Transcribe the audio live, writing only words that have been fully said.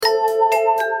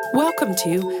Welcome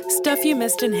to Stuff You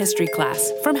Missed in History Class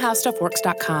from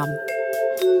HowStuffWorks.com.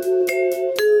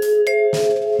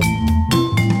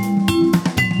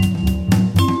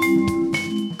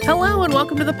 Hello and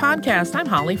welcome to the podcast. I'm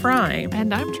Holly Fry.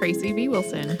 And I'm Tracy V.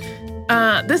 Wilson.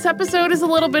 This episode is a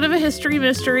little bit of a history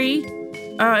mystery.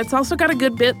 It's also got a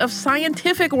good bit of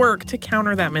scientific work to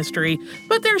counter that mystery,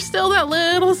 but there's still that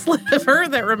little sliver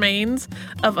that remains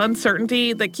of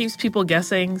uncertainty that keeps people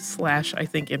guessing / I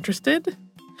think interested.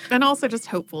 And also just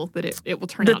hopeful that it will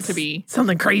turn out to be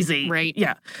something crazy. Right.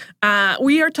 Yeah.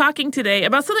 We are talking today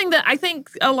about something that I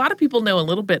think a lot of people know a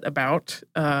little bit about.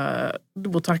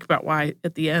 We'll talk about why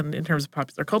at the end in terms of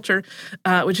popular culture,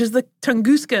 which is the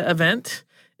Tunguska Event.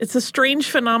 It's a strange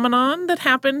phenomenon that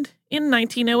happened in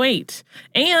 1908.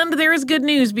 And there is good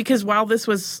news because while this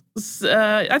was,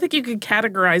 I think you could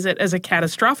categorize it as a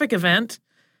catastrophic event,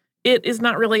 it is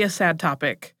not really a sad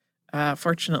topic.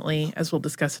 Fortunately, as we'll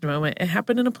discuss in a moment, it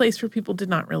happened in a place where people did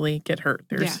not really get hurt.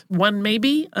 There's one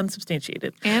maybe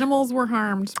unsubstantiated. Animals were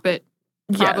harmed, but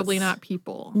probably not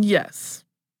people. Yes.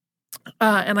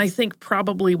 And I think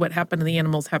probably what happened to the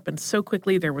animals happened so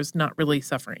quickly there was not really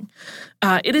suffering.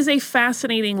 It is a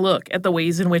fascinating look at the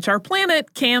ways in which our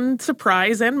planet can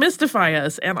surprise and mystify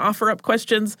us and offer up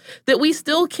questions that we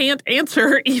still can't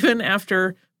answer even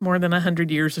after more than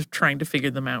 100 years of trying to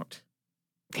figure them out.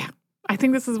 Yeah. I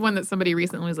think this is one that somebody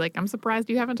recently was like, I'm surprised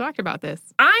you haven't talked about this.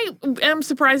 I am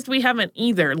surprised we haven't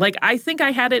either. Like, I think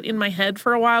I had it in my head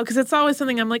for a while because it's always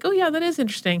something I'm like, oh, yeah, that is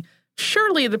interesting.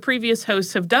 Surely the previous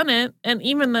hosts have done it. And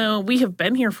even though we have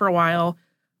been here for a while,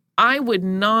 I would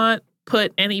not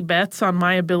put any bets on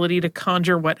my ability to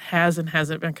conjure what has and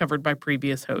hasn't been covered by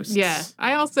previous hosts. Yeah.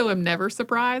 I also am never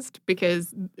surprised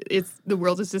because the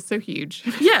world is just so huge.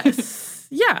 Yes.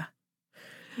 Yeah.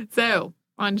 So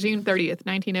on June 30th,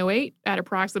 1908, at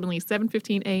approximately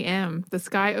 7:15 a.m., the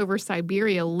sky over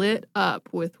Siberia lit up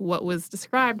with what was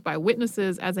described by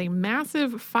witnesses as a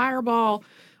massive fireball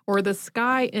or the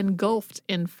sky engulfed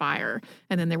in fire.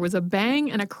 And then there was a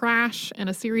bang and a crash and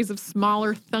a series of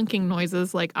smaller thunking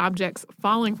noises like objects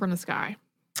falling from the sky.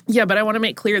 Yeah, but I want to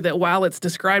make clear that while it's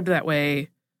described that way,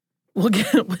 we'll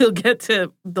get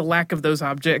to the lack of those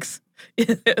objects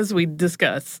as we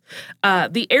discuss.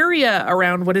 The area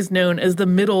around what is known as the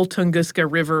Middle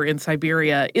Tunguska River in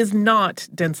Siberia is not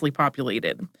densely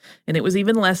populated, and it was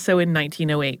even less so in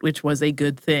 1908, which was a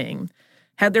good thing.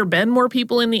 Had there been more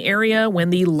people in the area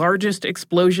when the largest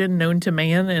explosion known to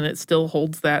man, and it still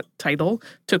holds that title,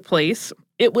 took place,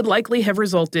 it would likely have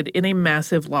resulted in a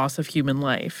massive loss of human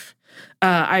life.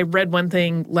 I read one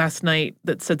thing last night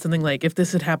that said something like, if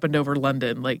this had happened over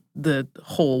London, like the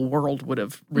whole world would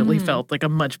have really felt like a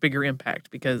much bigger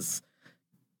impact because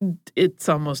it's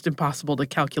almost impossible to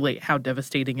calculate how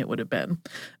devastating it would have been.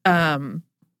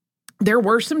 There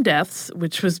were some deaths,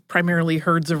 which was primarily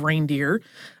herds of reindeer.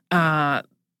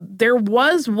 There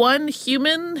was one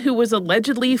human who was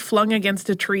allegedly flung against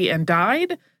a tree and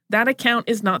died. That account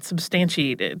is not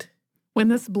substantiated. When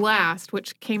this blast,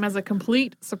 which came as a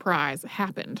complete surprise,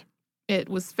 happened, it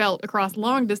was felt across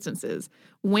long distances.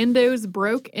 Windows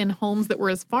broke in homes that were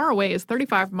as far away as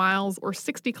 35 miles or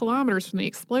 60 kilometers from the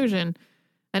explosion.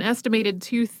 An estimated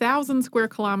 2,000 square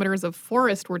kilometers of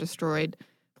forest were destroyed.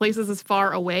 Places as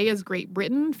far away as Great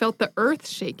Britain felt the earth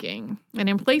shaking. And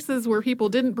in places where people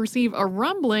didn't perceive a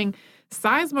rumbling,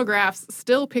 seismographs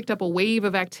still picked up a wave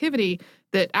of activity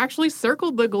that actually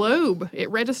circled the globe. It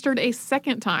registered a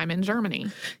second time in Germany.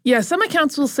 Yeah, some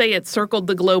accounts will say it circled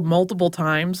the globe multiple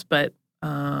times, but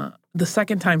the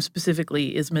second time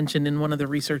specifically is mentioned in one of the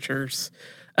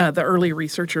the early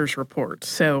researchers' report.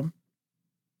 So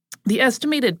the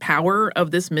estimated power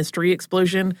of this mystery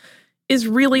explosion is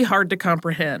really hard to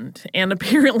comprehend, and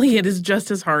apparently it is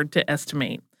just as hard to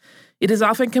estimate. It is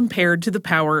often compared to the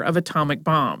power of atomic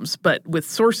bombs, but with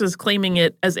sources claiming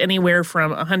it as anywhere from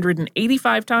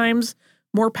 185 times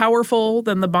more powerful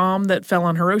than the bomb that fell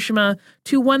on Hiroshima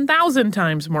to 1,000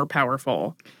 times more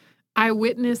powerful.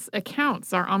 Eyewitness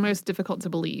accounts are almost difficult to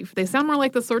believe. They sound more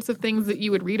like the sorts of things that you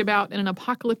would read about in an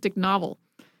apocalyptic novel.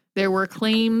 There were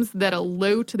claims that a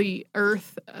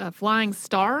low-to-the-earth flying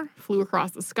star flew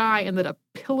across the sky and that a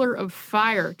pillar of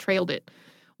fire trailed it.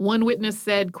 One witness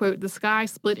said, quote, the sky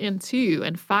split in two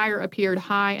and fire appeared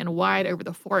high and wide over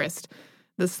the forest.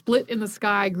 The split in the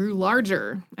sky grew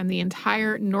larger and the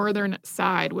entire northern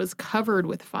side was covered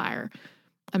with fire.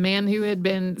 A man who had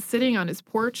been sitting on his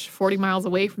porch 40 miles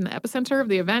away from the epicenter of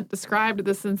the event described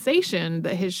the sensation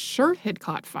that his shirt had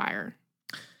caught fire.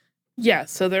 Yeah,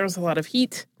 so there was a lot of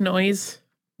heat, noise,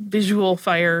 visual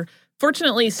fire.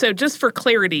 Fortunately, so just for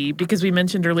clarity, because we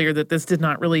mentioned earlier that this did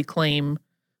not really claim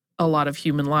a lot of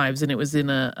human lives, and it was in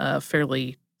a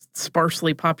fairly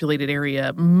sparsely populated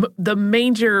area. The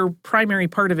major primary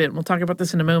part of it, and we'll talk about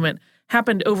this in a moment,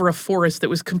 happened over a forest that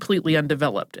was completely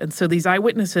undeveloped. And so these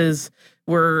eyewitnesses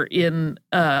were in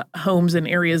homes and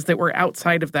areas that were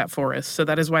outside of that forest. So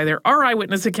that is why there are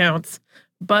eyewitness accounts,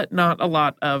 but not a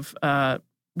lot of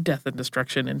death and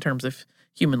destruction in terms of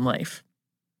human life.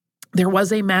 There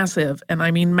was a massive, and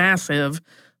I mean massive,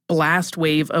 blast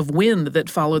wave of wind that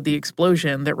followed the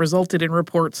explosion that resulted in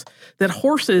reports that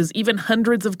horses, even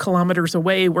hundreds of kilometers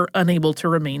away, were unable to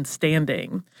remain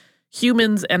standing.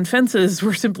 Humans and fences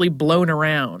were simply blown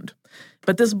around.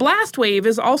 But this blast wave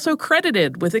is also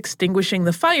credited with extinguishing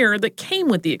the fire that came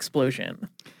with the explosion.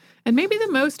 And maybe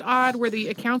the most odd were the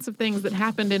accounts of things that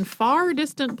happened in far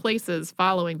distant places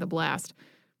following the blast.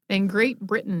 In Great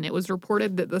Britain, it was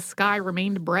reported that the sky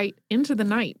remained bright into the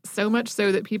night, so much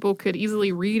so that people could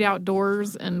easily read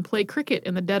outdoors and play cricket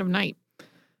in the dead of night.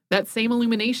 That same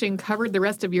illumination covered the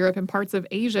rest of Europe and parts of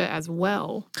Asia as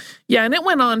well. Yeah, and it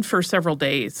went on for several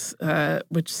days,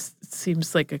 which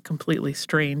seems like a completely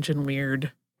strange and weird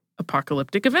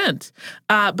apocalyptic event.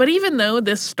 But even though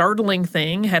this startling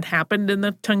thing had happened in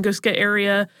the Tunguska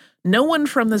area, no one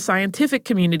from the scientific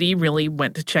community really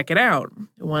went to check it out.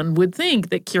 One would think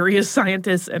that curious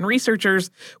scientists and researchers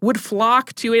would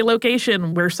flock to a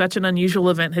location where such an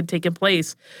unusual event had taken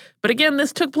place. But again,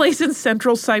 this took place in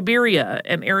central Siberia,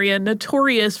 an area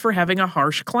notorious for having a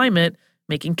harsh climate,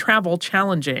 making travel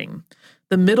challenging.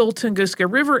 The middle Tunguska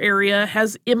River area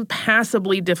has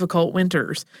impassably difficult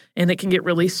winters, and it can get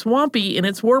really swampy in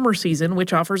its warmer season,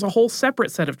 which offers a whole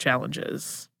separate set of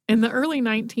challenges. In the early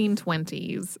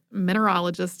 1920s,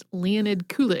 mineralogist Leonid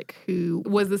Kulik, who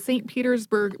was the St.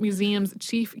 Petersburg Museum's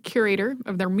chief curator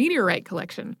of their meteorite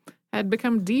collection, had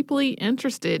become deeply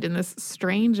interested in this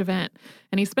strange event,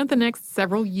 and he spent the next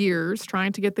several years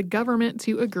trying to get the government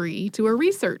to agree to a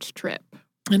research trip.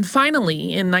 And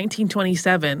finally, in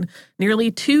 1927,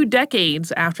 nearly 2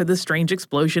 decades after the strange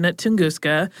explosion at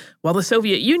Tunguska, while the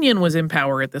Soviet Union was in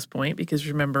power at this point, because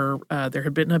remember, there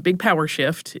had been a big power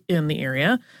shift in the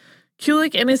area,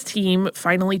 Kulik and his team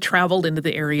finally traveled into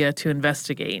the area to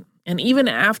investigate. And even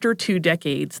after 2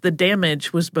 decades, the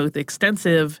damage was both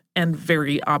extensive and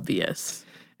very obvious.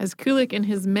 As Kulik and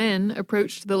his men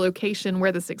approached the location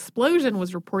where this explosion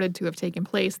was reported to have taken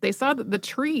place, they saw that the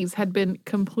trees had been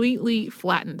completely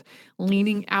flattened,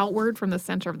 leaning outward from the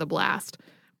center of the blast.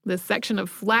 This section of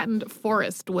flattened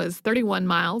forest was 31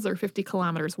 miles or 50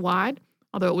 kilometers wide,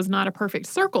 although it was not a perfect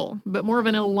circle, but more of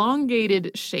an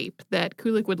elongated shape that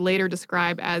Kulik would later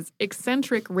describe as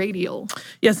eccentric radial.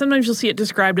 Yeah, sometimes you'll see it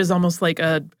described as almost like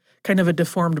a kind of a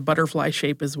deformed butterfly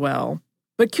shape as well.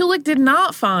 But Kulik did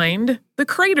not find the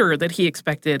crater that he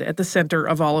expected at the center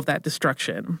of all of that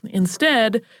destruction.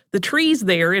 Instead, the trees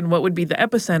there in what would be the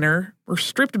epicenter were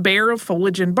stripped bare of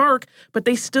foliage and bark, but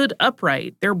they stood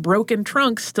upright, their broken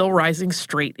trunks still rising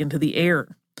straight into the air.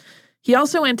 He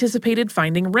also anticipated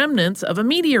finding remnants of a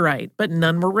meteorite, but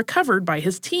none were recovered by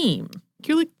his team.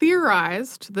 Kulik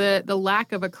theorized that the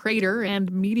lack of a crater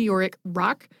and meteoric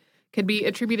rock could be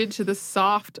attributed to the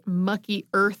soft, mucky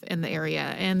earth in the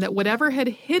area, and that whatever had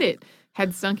hit it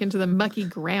had sunk into the mucky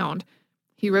ground.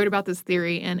 He wrote about this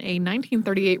theory in a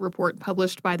 1938 report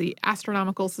published by the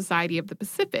Astronomical Society of the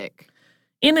Pacific.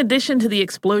 In addition to the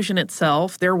explosion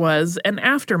itself, there was an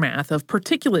aftermath of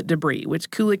particulate debris, which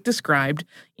Kulik described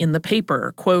in the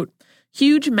paper, quote,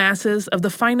 huge masses of the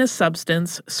finest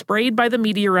substance sprayed by the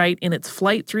meteorite in its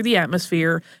flight through the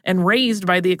atmosphere and raised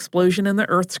by the explosion in the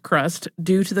Earth's crust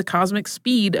due to the cosmic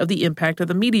speed of the impact of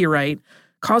the meteorite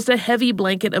caused a heavy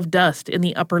blanket of dust in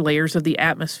the upper layers of the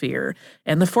atmosphere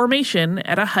and the formation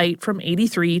at a height from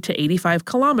 83 to 85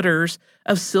 kilometers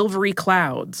of silvery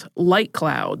clouds, light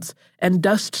clouds, and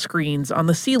dust screens on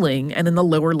the ceiling and in the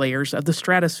lower layers of the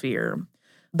stratosphere.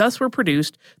 Thus were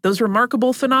produced those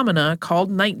remarkable phenomena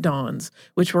called night dawns,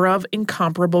 which were of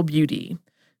incomparable beauty.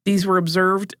 These were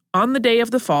observed on the day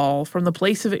of the fall from the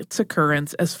place of its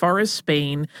occurrence as far as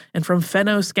Spain and from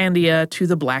Fennoscandia to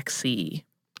the Black Sea.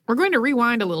 We're going to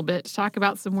rewind a little bit to talk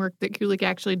about some work that Kulik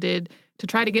actually did to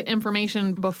try to get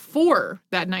information before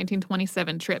that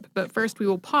 1927 trip. But first, we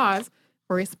will pause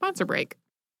for a sponsor break.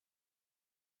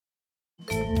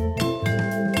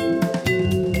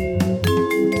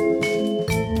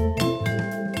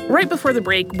 Right before the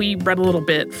break, we read a little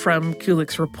bit from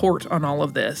Kulik's report on all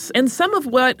of this, and some of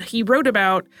what he wrote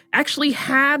about actually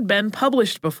had been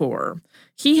published before.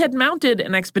 He had mounted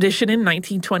an expedition in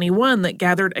 1921 that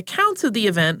gathered accounts of the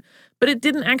event, but it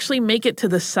didn't actually make it to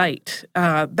the site.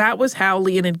 That was how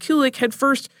Leonid Kulik had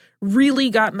first really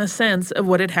gotten a sense of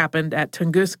what had happened at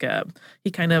Tunguska.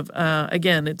 He kind of,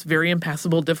 again, it's very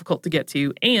impassable, difficult to get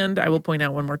to, and I will point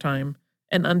out one more time,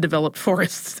 and undeveloped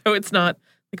forests. So it's not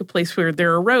like a place where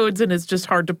there are roads and it's just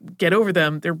hard to get over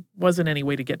them. There wasn't any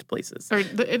way to get to places. Or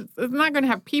it's not going to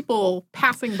have people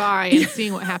passing by and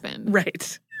seeing what happened.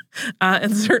 Right.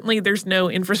 And certainly there's no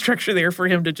infrastructure there for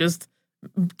him to just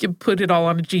put it all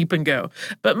on a Jeep and go.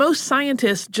 But most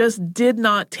scientists just did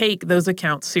not take those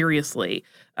accounts seriously.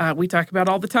 We talk about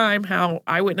all the time how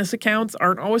eyewitness accounts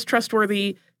aren't always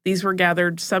trustworthy. These were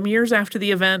gathered some years after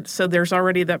the event, so there's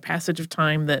already that passage of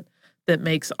time that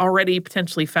makes already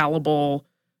potentially fallible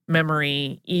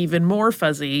memory even more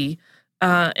fuzzy.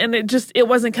 And it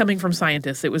wasn't coming from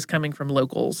scientists. It was coming from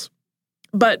locals.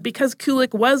 But because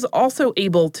Kulik was also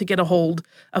able to get a hold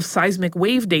of seismic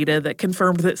wave data that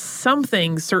confirmed that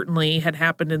something certainly had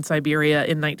happened in Siberia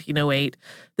in 1908,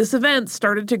 this event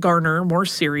started to garner more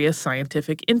serious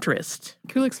scientific interest.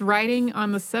 Kulik's writing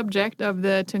on the subject of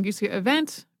the Tunguska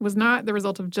event was not the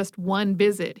result of just one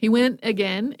visit. He went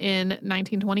again in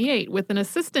 1928 with an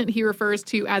assistant he refers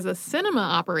to as a cinema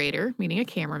operator, meaning a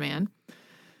cameraman.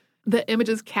 The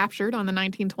images captured on the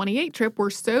 1928 trip were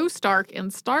so stark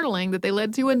and startling that they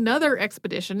led to another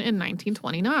expedition in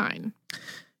 1929.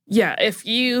 Yeah,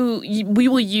 we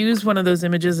will use one of those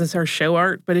images as our show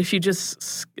art, but if you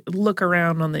just look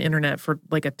around on the internet for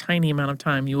like a tiny amount of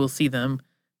time, you will see them.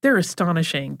 They're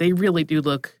astonishing. They really do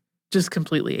look just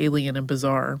completely alien and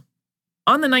bizarre.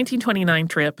 On the 1929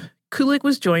 trip, Kulik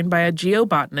was joined by a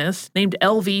geobotanist named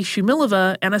L.V.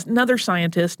 Shumilova and another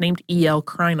scientist named E.L.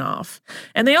 Krynov.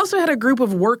 And they also had a group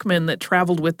of workmen that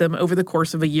traveled with them over the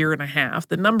course of a year and a half.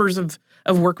 The numbers of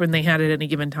workmen they had at any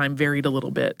given time varied a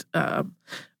little bit.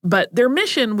 But their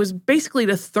mission was basically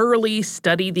to thoroughly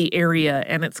study the area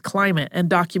and its climate and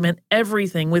document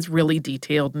everything with really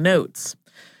detailed notes.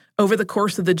 Over the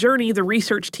course of the journey, the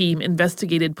research team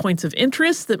investigated points of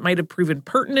interest that might have proven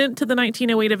pertinent to the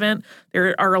 1908 event.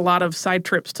 There are a lot of side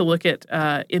trips to look at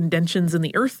indentions in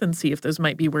the earth and see if those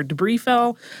might be where debris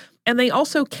fell. And they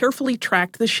also carefully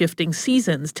tracked the shifting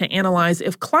seasons to analyze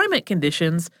if climate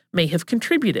conditions may have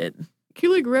contributed.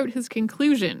 Kulik wrote his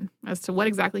conclusion as to what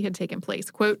exactly had taken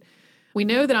place. Quote, "We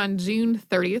know that on June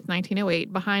 30th,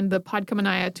 1908, behind the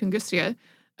Podkamennaya Tunguska,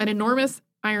 an enormous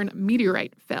iron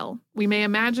meteorite fell. We may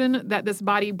imagine that this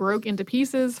body broke into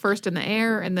pieces, first in the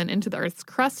air and then into the Earth's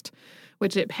crust,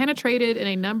 which it penetrated in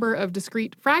a number of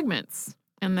discrete fragments,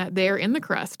 and that there in the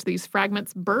crust, these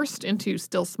fragments burst into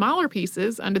still smaller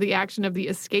pieces under the action of the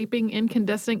escaping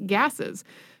incandescent gases,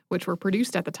 which were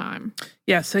produced at the time."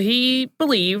 Yeah, so he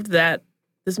believed that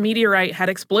this meteorite had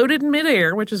exploded in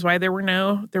midair, which is why there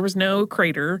was no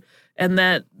crater, and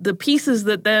that the pieces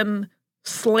that then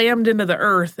slammed into the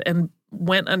earth and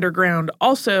went underground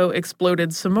also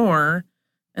exploded some more,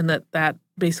 and that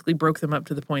basically broke them up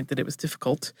to the point that it was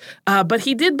difficult. But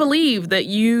he did believe that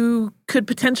you could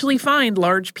potentially find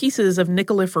large pieces of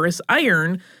nickeliferous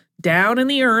iron down in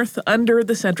the earth under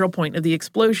the central point of the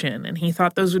explosion, and he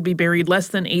thought those would be buried less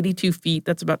than 82 feet,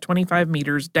 that's about 25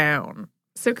 meters down.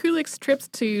 So Kulik's trips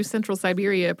to central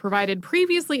Siberia provided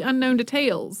previously unknown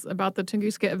details about the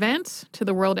Tunguska event to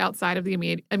the world outside of the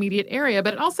immediate area,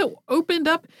 but it also opened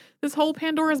up this whole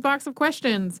Pandora's box of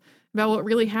questions about what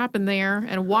really happened there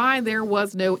and why there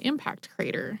was no impact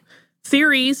crater.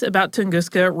 Theories about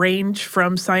Tunguska range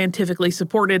from scientifically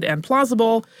supported and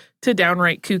plausible to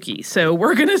downright kooky. So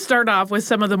we're going to start off with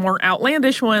some of the more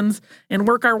outlandish ones and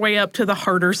work our way up to the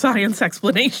harder science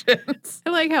explanations.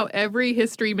 I like how every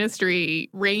history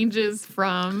mystery ranges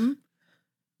from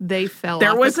they fell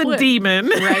there off was a a cliff, demon,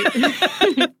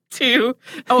 right? to,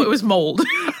 it was mold.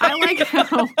 I like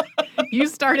how you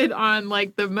started on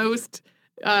like the most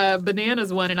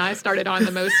bananas one and I started on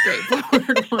the most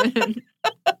straightforward one.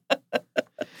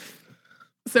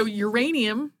 So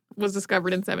uranium was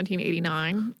discovered in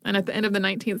 1789, and at the end of the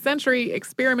 19th century,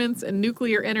 experiments in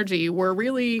nuclear energy were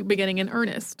really beginning in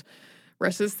earnest.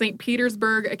 Russia's St.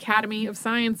 Petersburg Academy of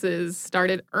Sciences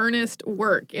started earnest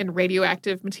work in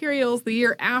radioactive materials the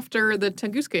year after the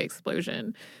Tunguska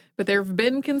explosion. But there have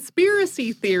been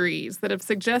conspiracy theories that have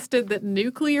suggested that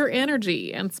nuclear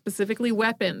energy, and specifically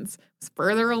weapons, was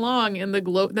further along in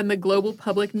than the global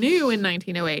public knew in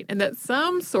 1908, and that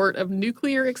some sort of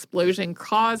nuclear explosion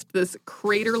caused this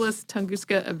craterless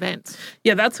Tunguska event.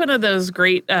 Yeah, that's one of those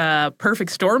great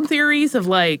perfect storm theories of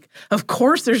like, of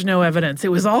course there's no evidence.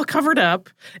 It was all covered up,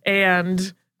 and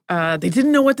they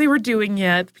didn't know what they were doing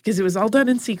yet because it was all done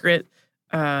in secret.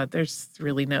 There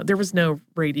was no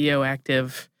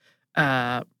radioactive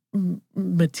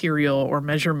material or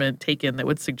measurement taken that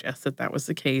would suggest that was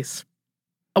the case.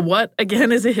 What,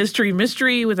 again, is a history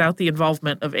mystery without the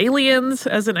involvement of aliens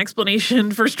as an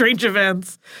explanation for strange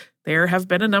events? There have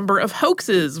been a number of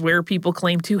hoaxes where people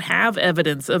claim to have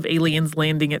evidence of aliens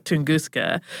landing at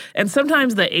Tunguska. And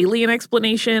sometimes the alien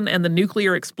explanation and the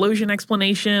nuclear explosion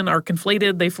explanation are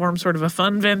conflated. They form sort of a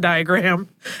fun Venn diagram.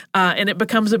 And it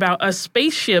becomes about a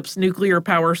spaceship's nuclear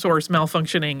power source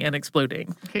malfunctioning and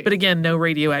exploding. Okay. But again, no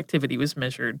radioactivity was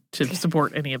measured to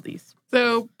support any of these.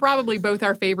 So probably both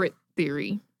our favorite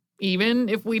theory, even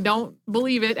if we don't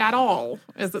believe it at all,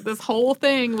 is that this whole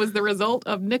thing was the result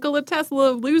of Nikola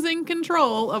Tesla losing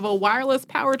control of a wireless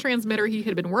power transmitter he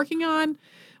had been working on,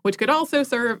 which could also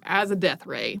serve as a death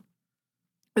ray.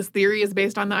 This theory is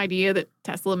based on the idea that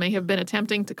Tesla may have been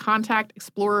attempting to contact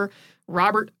explorer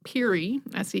Robert Peary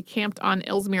as he camped on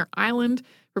Ellesmere Island,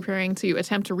 preparing to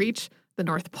attempt to reach the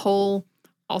North Pole.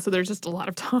 Also, there's just a lot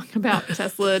of talk about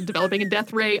Tesla developing a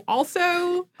death ray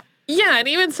also. Yeah, and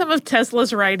even some of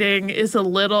Tesla's writing is a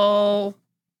little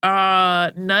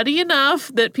nutty enough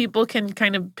that people can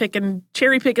kind of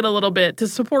cherry pick it a little bit to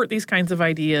support these kinds of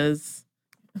ideas.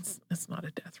 It's not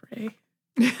a death ray.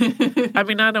 I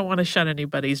mean, I don't want to shut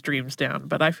anybody's dreams down,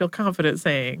 but I feel confident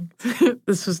saying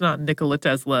this was not Nikola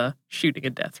Tesla shooting a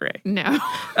death ray. No.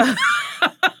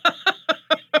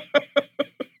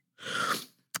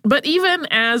 But even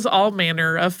as all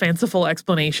manner of fanciful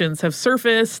explanations have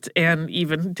surfaced and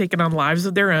even taken on lives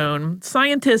of their own,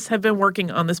 scientists have been working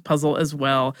on this puzzle as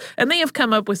well, and they have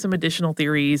come up with some additional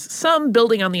theories, some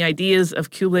building on the ideas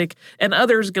of Kulik and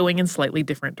others going in slightly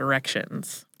different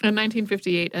directions. In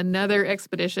 1958, another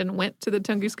expedition went to the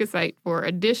Tunguska site for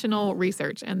additional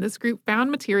research, and this group found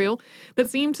material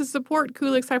that seemed to support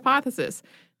Kulik's hypothesis.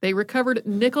 They recovered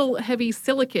nickel-heavy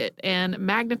silicate and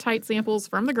magnetite samples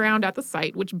from the ground at the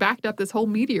site, which backed up this whole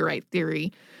meteorite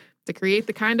theory. To create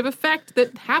the kind of effect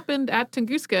that happened at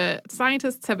Tunguska,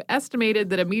 scientists have estimated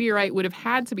that a meteorite would have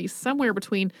had to be somewhere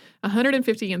between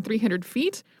 150 and 300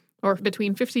 feet, or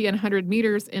between 50 and 100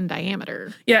 meters in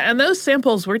diameter. Yeah, and those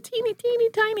samples were teeny, teeny,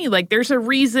 tiny. Like, there's a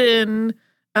reason,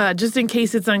 just in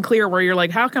case it's unclear, where you're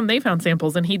like, how come they found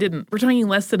samples and he didn't? We're talking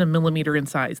less than a millimeter in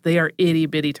size. They are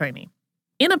itty-bitty tiny.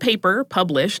 In a paper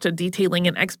published detailing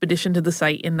an expedition to the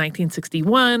site in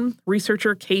 1961,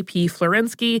 researcher K.P.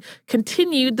 Florensky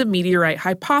continued the meteorite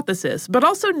hypothesis, but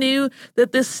also knew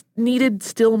that this needed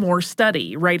still more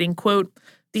study, writing, quote,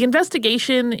 "The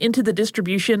investigation into the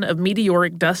distribution of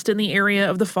meteoric dust in the area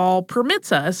of the fall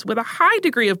permits us, with a high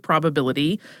degree of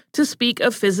probability, to speak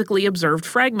of physically observed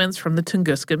fragments from the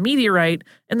Tunguska meteorite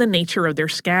and the nature of their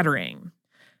scattering.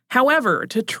 However,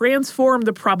 to transform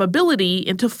the probability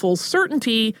into full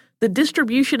certainty, the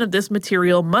distribution of this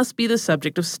material must be the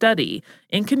subject of study,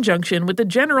 in conjunction with the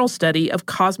general study of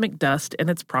cosmic dust and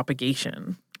its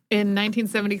propagation." In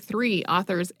 1973,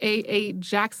 authors A.A.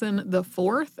 Jackson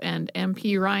IV and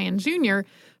M.P. Ryan Jr.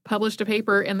 published a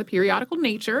paper in the periodical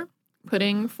Nature,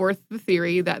 putting forth the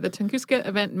theory that the Tunguska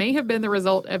event may have been the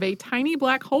result of a tiny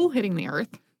black hole hitting the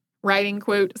Earth. Writing,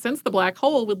 quote, "Since the black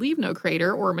hole would leave no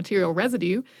crater or material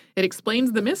residue, it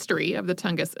explains the mystery of the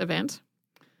Tungus event."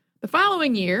 The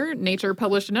following year, Nature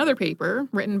published another paper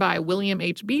written by William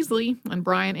H. Beasley and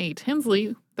Brian A.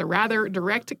 Tinsley, the rather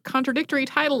direct contradictory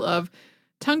title of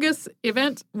 "Tungus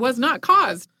Event Was Not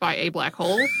Caused by a Black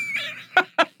Hole."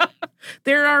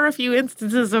 There are a few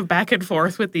instances of back and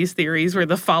forth with these theories where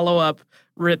the follow-up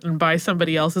written by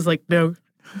somebody else is like, no,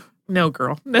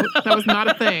 girl. No. That was not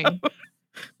a thing.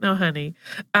 No, honey.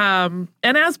 And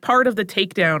as part of the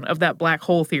takedown of that black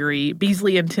hole theory,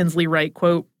 Beasley and Tinsley write,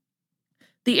 quote,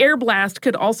 "The air blast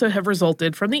could also have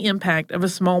resulted from the impact of a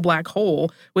small black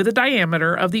hole with a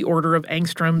diameter of the order of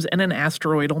angstroms and an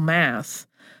asteroidal mass.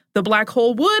 The black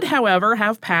hole would, however,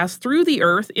 have passed through the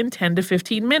Earth in 10 to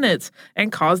 15 minutes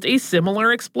and caused a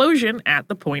similar explosion at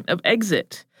the point of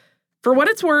exit." For what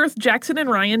it's worth, Jackson and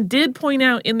Ryan did point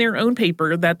out in their own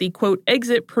paper that the, quote,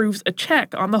 "exit proves a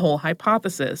check on the whole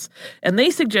hypothesis," and they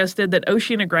suggested that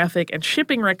oceanographic and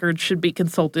shipping records should be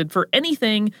consulted for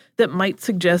anything that might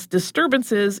suggest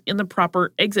disturbances in the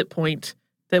proper exit point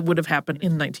that would have happened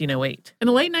in 1908. In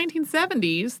the late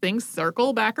 1970s, things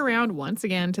circle back around once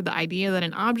again to the idea that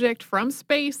an object from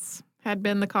space had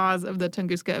been the cause of the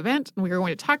Tunguska event, and we are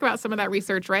going to talk about some of that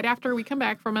research right after we come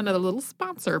back from another little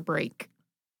sponsor break.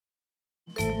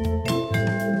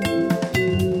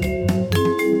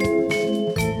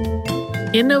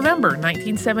 In November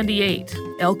 1978,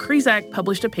 L. Krizak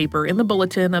published a paper in the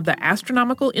Bulletin of the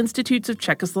Astronomical Institutes of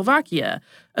Czechoslovakia,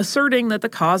 asserting that the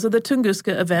cause of the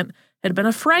Tunguska event had been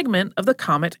a fragment of the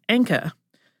comet Encke.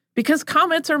 Because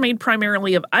comets are made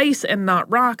primarily of ice and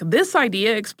not rock, this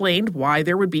idea explained why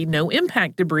there would be no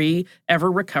impact debris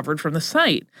ever recovered from the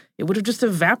site. It would have just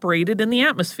evaporated in the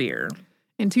atmosphere.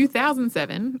 In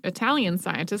 2007, Italian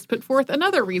scientists put forth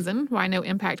another reason why no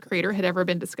impact crater had ever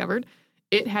been discovered.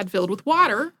 It had filled with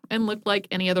water and looked like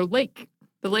any other lake.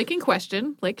 The lake in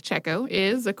question, Lake Cecco,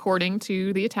 is, according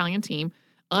to the Italian team,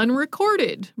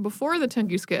 unrecorded before the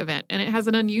Tunguska event, and it has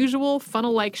an unusual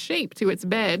funnel-like shape to its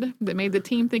bed that made the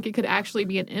team think it could actually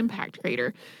be an impact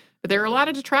crater. But there are a lot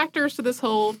of detractors to this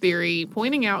whole theory,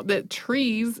 pointing out that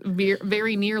trees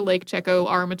very near Lake Cecco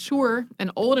are mature and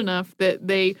old enough that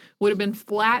they would have been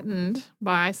flattened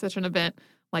by such an event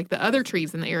like the other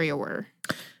trees in the area were.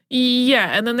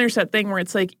 Yeah, and then there's that thing where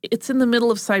it's like, it's in the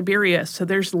middle of Siberia, so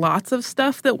there's lots of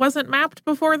stuff that wasn't mapped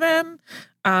before then.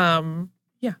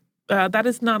 That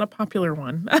is not a popular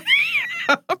one.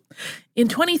 In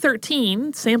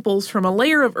 2013, samples from a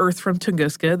layer of earth from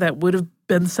Tunguska that would have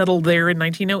been settled there in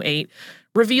 1908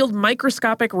 revealed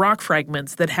microscopic rock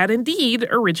fragments that had indeed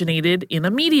originated in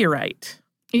a meteorite.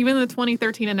 Even the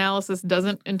 2013 analysis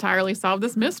doesn't entirely solve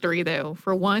this mystery, though.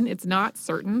 For one, it's not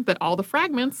certain that all the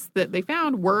fragments that they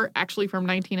found were actually from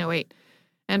 1908.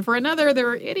 And for another, there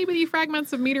are itty-bitty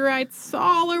fragments of meteorites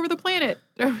all over the planet.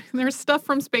 There's stuff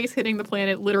from space hitting the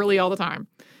planet literally all the time.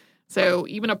 So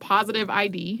even a positive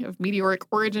ID of meteoric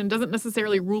origin doesn't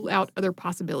necessarily rule out other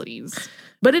possibilities.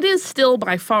 But it is still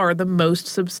by far the most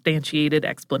substantiated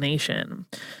explanation.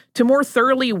 To more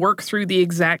thoroughly work through the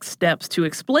exact steps to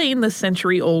explain the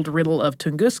century-old riddle of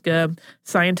Tunguska,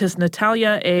 scientists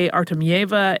Natalia A.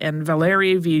 Artemyeva and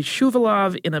Valery V.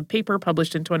 Shuvalov, in a paper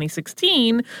published in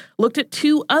 2016, looked at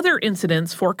two other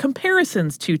incidents for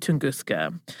comparisons to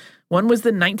Tunguska. One was the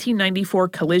 1994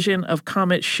 collision of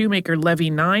comet Shoemaker-Levy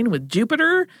 9 with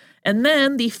Jupiter, and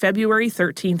then the February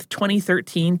 13th,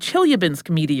 2013 Chelyabinsk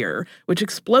meteor, which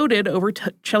exploded over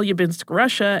Chelyabinsk,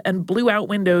 Russia, and blew out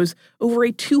windows over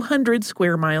a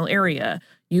 200-square-mile area.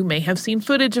 You may have seen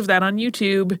footage of that on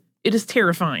YouTube. It is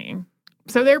terrifying.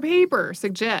 So their paper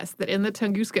suggests that in the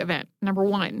Tunguska event, number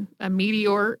one, a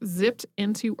meteor zipped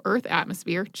into Earth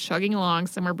atmosphere, chugging along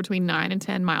somewhere between 9 and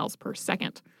 10 miles per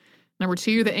second. Number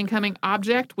two, the incoming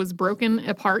object was broken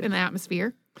apart in the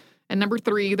atmosphere. And number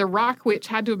three, the rock, which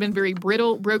had to have been very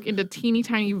brittle, broke into teeny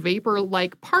tiny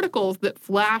vapor-like particles that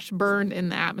flash burned in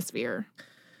the atmosphere.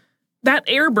 That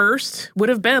airburst would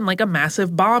have been like a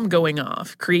massive bomb going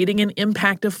off, creating an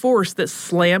impact of force that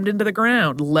slammed into the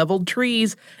ground, leveled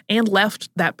trees, and left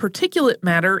that particulate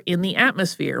matter in the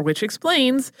atmosphere, which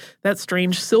explains that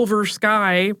strange silver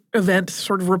sky event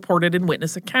sort of reported in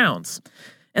witness accounts.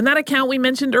 And that account we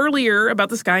mentioned earlier about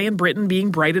the sky in Britain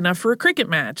being bright enough for a cricket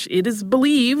match, it is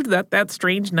believed that that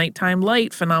strange nighttime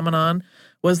light phenomenon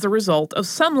was the result of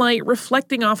sunlight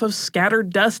reflecting off of scattered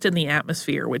dust in the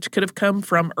atmosphere, which could have come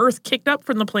from Earth kicked up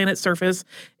from the planet's surface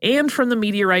and from the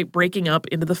meteorite breaking up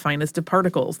into the finest of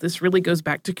particles. This really goes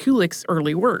back to Kulik's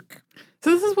early work. So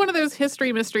this is one of those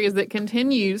history mysteries that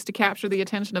continues to capture the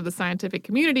attention of the scientific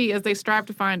community as they strive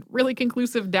to find really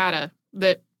conclusive data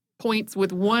that points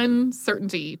with one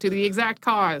certainty to the exact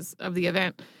cause of the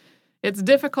event. It's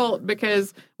difficult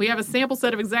because we have a sample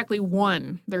set of exactly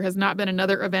one. There has not been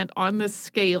another event on this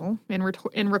scale in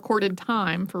recorded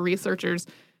time for researchers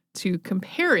to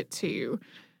compare it to.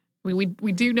 I mean,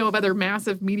 we do know of other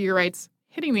massive meteorites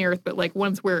hitting the Earth, but like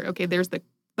ones where, okay, there's the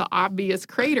obvious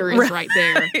crater is right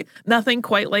there. Nothing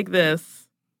quite like this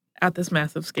at this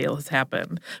massive scale has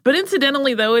happened. But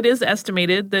incidentally, though, it is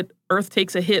estimated that Earth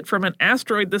takes a hit from an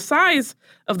asteroid the size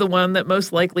of the one that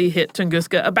most likely hit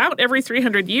Tunguska about every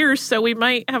 300 years, so we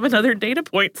might have another data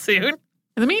point soon.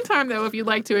 In the meantime, though, if you'd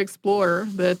like to explore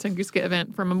the Tunguska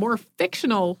event from a more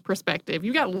fictional perspective,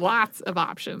 you've got lots of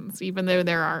options, even though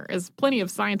there is plenty of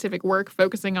scientific work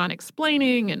focusing on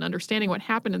explaining and understanding what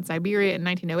happened in Siberia in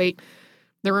 1908.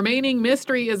 The remaining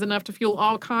mystery is enough to fuel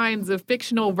all kinds of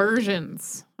fictional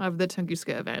versions of the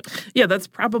Tunguska event. Yeah, that's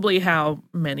probably how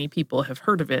many people have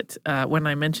heard of it. When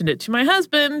I mentioned it to my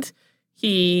husband,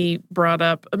 he brought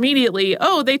up immediately,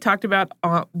 oh, they talked about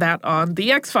that on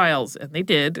The X-Files, and they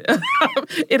did.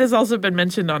 It has also been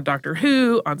mentioned on Doctor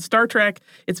Who, on Star Trek.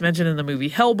 It's mentioned in the movie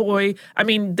Hellboy. I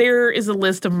mean, there is a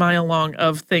list a mile long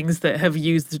of things that have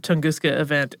used the Tunguska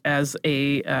event as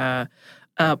a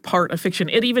part of fiction.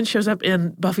 It even shows up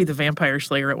in Buffy the Vampire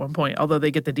Slayer at one point, although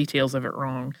they get the details of it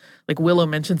wrong. Like Willow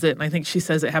mentions it, and I think she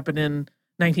says it happened in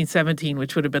 1917,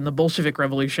 which would have been the Bolshevik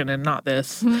Revolution and not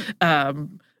this.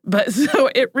 But so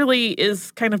it really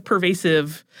is kind of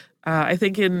pervasive. I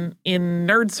think in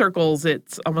nerd circles,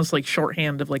 it's almost like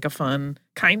shorthand of like a fun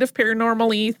kind of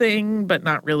paranormal-y thing, but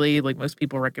not really. Like most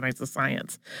people recognize the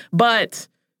science. But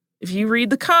if you read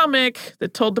the comic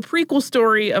that told the prequel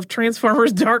story of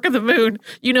Transformers Dark of the Moon,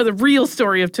 you know the real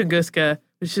story of Tunguska,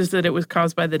 which is that it was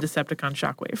caused by the Decepticon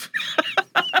shockwave.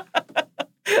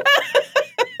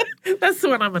 That's the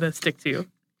one I'm going to stick to.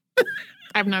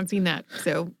 I've not seen that,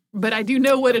 but I do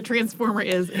know what a Transformer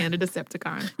is and a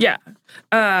Decepticon. Yeah.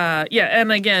 And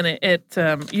again, it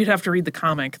you'd have to read the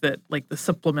comic the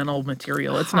supplemental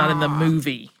material. It's not in the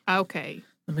movie. Okay.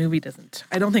 The movie doesn't.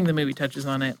 I don't think the movie touches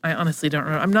on it. I honestly don't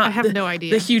remember. I have no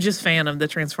idea. The hugest fan of the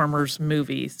Transformers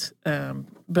movies,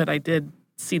 but I did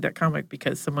see that comic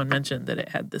because someone mentioned that it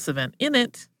had this event in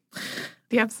it.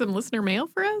 Do you have some listener mail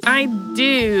for us? I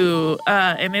do.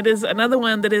 And it is another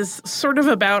one that is sort of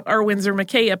about our Winsor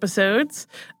McCay episodes.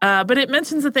 But it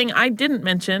mentions a thing I didn't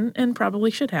mention and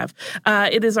probably should have.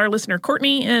 It is our listener,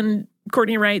 Courtney. And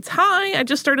Courtney writes, "Hi, I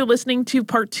just started listening to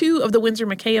part 2 of the Winsor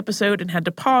McCay episode and had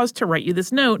to pause to write you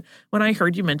this note when I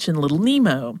heard you mention Little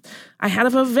Nemo. I had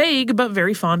a vague but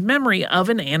very fond memory of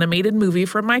an animated movie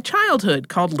from my childhood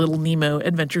called Little Nemo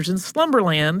Adventures in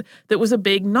Slumberland that was a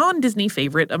big non-Disney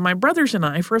favorite of my brothers and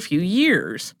I for a few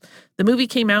years. The movie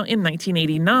came out in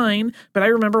 1989, but I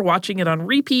remember watching it on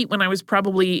repeat when I was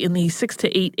probably in the 6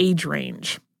 to 8 age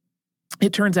range.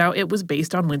 It turns out it was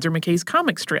based on Winsor McCay's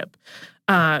comic strip.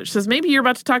 She says, maybe you're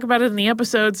about to talk about it in the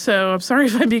episode, so I'm sorry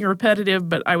if I'm being repetitive,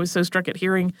 but I was so struck at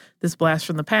hearing this blast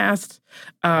from the past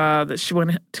that she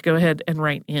wanted to go ahead and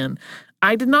write in.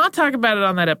 I did not talk about it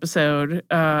on that episode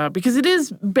because it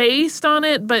is based on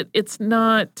it, but it's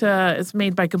not, it's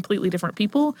made by completely different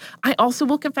people. I also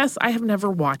will confess I have never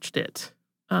watched it,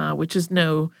 which is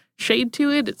no shade to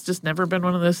it. It's just never been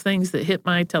one of those things that hit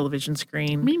my television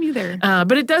screen. Me neither.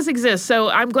 But it does exist. So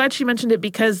I'm glad she mentioned it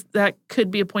because that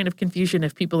could be a point of confusion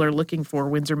if people are looking for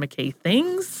Winsor McCay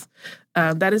things.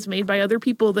 That is made by other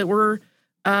people that were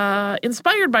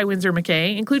inspired by Winsor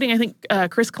McCay, including, I think,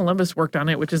 Chris Columbus worked on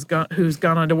it, who's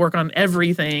gone on to work on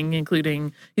everything,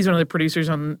 including he's one of the producers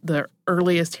on the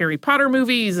earliest Harry Potter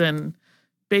movies. And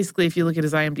basically, if you look at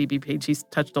his IMDb page, he's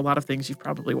touched a lot of things you've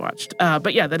probably watched.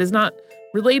 But yeah, that is not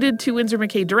related to Winsor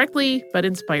McCay directly, but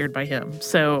inspired by him.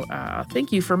 So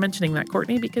thank you for mentioning that,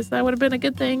 Courtney, because that would have been a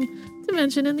good thing to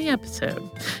mention in the episode.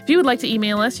 If you would like to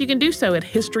email us, you can do so at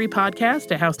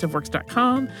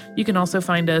historypodcast@howstuffworks.com. You can also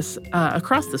find us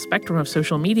across the spectrum of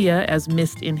social media as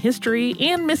Missed in History,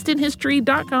 and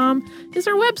missedinhistory.com is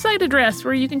our website address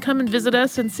where you can come and visit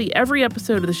us and see every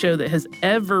episode of the show that has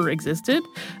ever existed.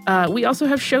 We also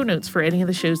have show notes for any of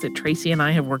the shows that Tracy and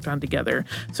I have worked on together.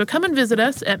 So come and visit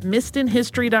us at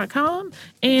missedinhistory.com,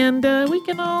 and we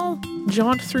can all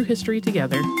jaunt through history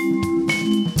together.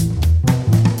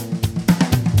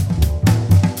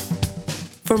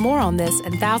 For more on this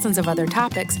and thousands of other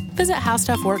topics, visit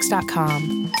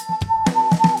howstuffworks.com.